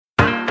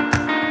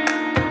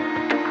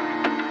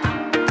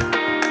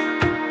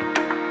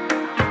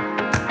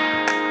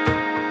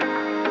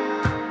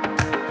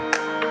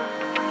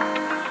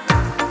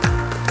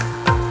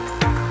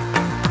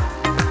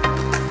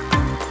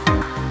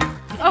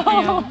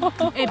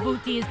Her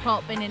booty is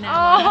popping in her.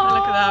 Oh,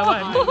 look at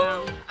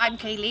that one. I'm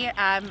Kayley.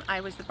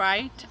 I was the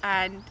bride,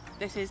 and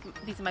these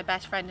are my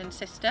best friend and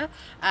sister,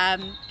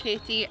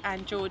 Katie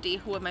and Jodie,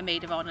 who were my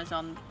maid of honours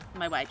on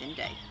my wedding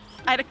day.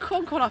 I had a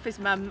phone call off his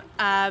mum,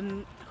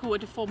 who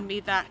had informed me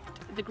that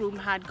the groom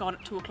had gone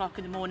at 2 o'clock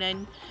in the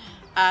morning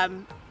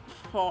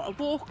for a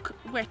walk,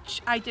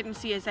 which I didn't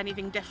see as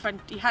anything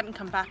different. He hadn't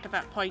come back at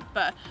that point,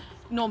 but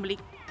normally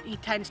he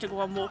tends to go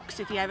on walks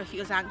if he ever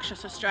feels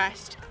anxious or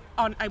stressed.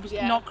 I was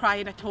not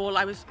crying at all.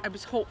 I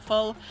was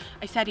hopeful.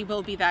 I said he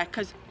will be there,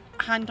 because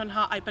hand on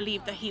heart I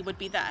believed that he would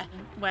be there.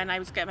 When I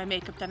was getting my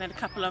makeup done, I had a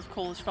couple of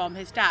calls from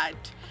his dad,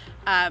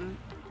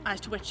 as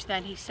to which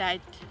then he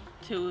said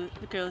to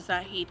the girls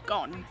that he'd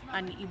gone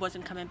and he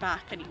wasn't coming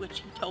back, and which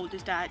he told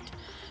his dad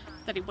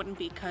that he wouldn't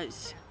be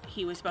because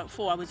he was about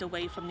 4 hours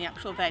away from the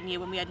actual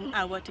venue and we had an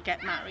hour to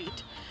get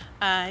married.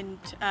 And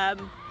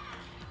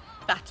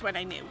that's when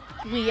I knew.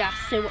 We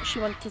asked her what she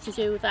wanted to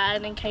do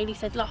then, and Kayley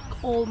said, look,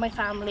 all my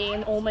family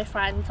and all my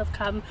friends have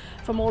come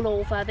from all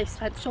over. They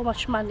spent so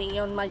much money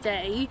on my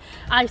day.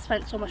 I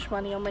spent so much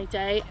money on my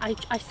day.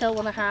 I still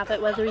want to have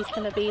it whether he's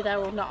going to be there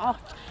or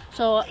not.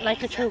 So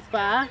like a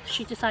trooper,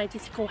 she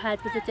decided to go ahead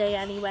with the day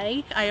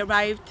anyway. I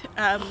arrived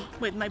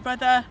with my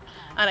brother,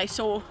 and I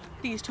saw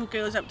these 2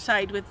 girls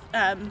outside with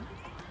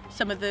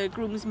some of the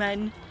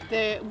groomsmen.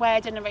 The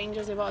wedding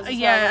arrangers it was as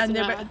well, and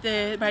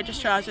the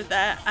registrars were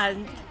there,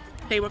 and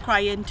they were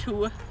crying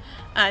too,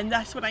 and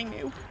that's when I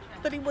knew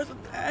that he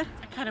wasn't there.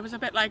 I kind of was a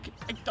bit like,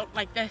 I don't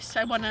like this,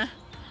 I want to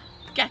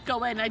get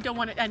going, I don't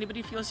want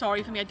anybody to feel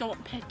sorry for me, I don't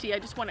want pity, I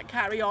just want to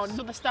carry on.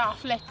 So the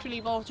staff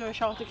literally bought her a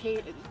shot of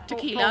tequila,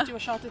 bought you a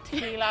shot of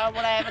tequila,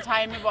 whatever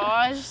time it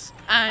was,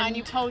 and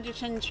you told your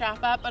chin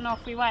strap up and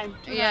off we went.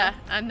 Yeah,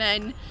 and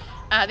then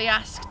they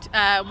asked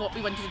what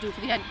we wanted to do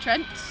for the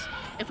entrance,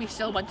 if we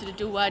still wanted to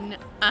do one,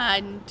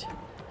 and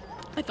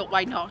I thought,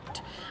 why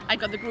not? I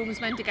got the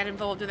groomsmen to get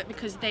involved with it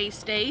because they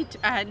stayed,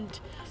 and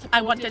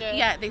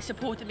they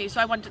supported me,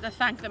 so I wanted to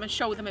thank them and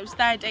show them it was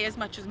their day as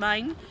much as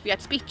mine. We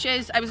had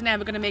speeches. I was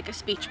never going to make a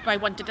speech, but I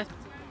wanted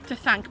to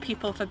thank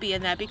people for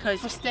being there,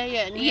 because for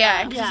staying.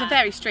 Yeah, because it's a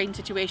very strange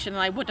situation,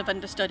 and I would have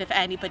understood if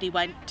anybody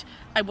went.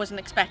 I wasn't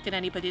expecting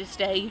anybody to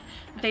stay.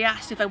 They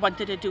asked if I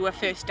wanted to do a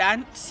first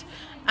dance,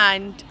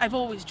 and I've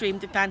always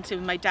dreamed of dancing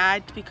with my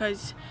dad,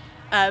 because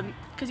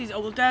he's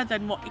older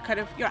than what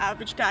your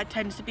average dad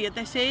tends to be at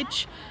this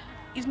age.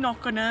 He's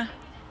not gonna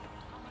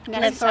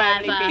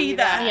necessarily be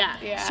there.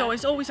 Yeah. So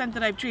it's always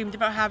something I've dreamed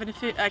about, having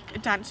a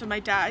dance with my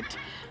dad,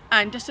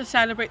 and just to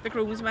celebrate the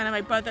groomsmen and my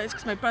brothers,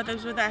 because my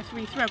brothers were there for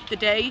me throughout the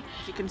day.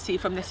 You can see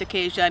from this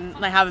occasion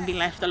I haven't been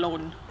left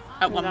alone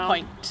at one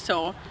point,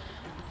 so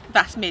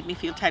that's made me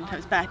feel 10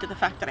 times better, the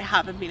fact that I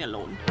haven't been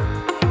alone.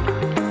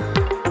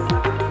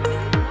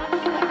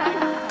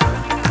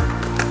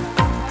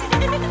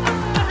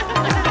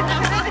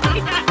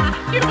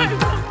 You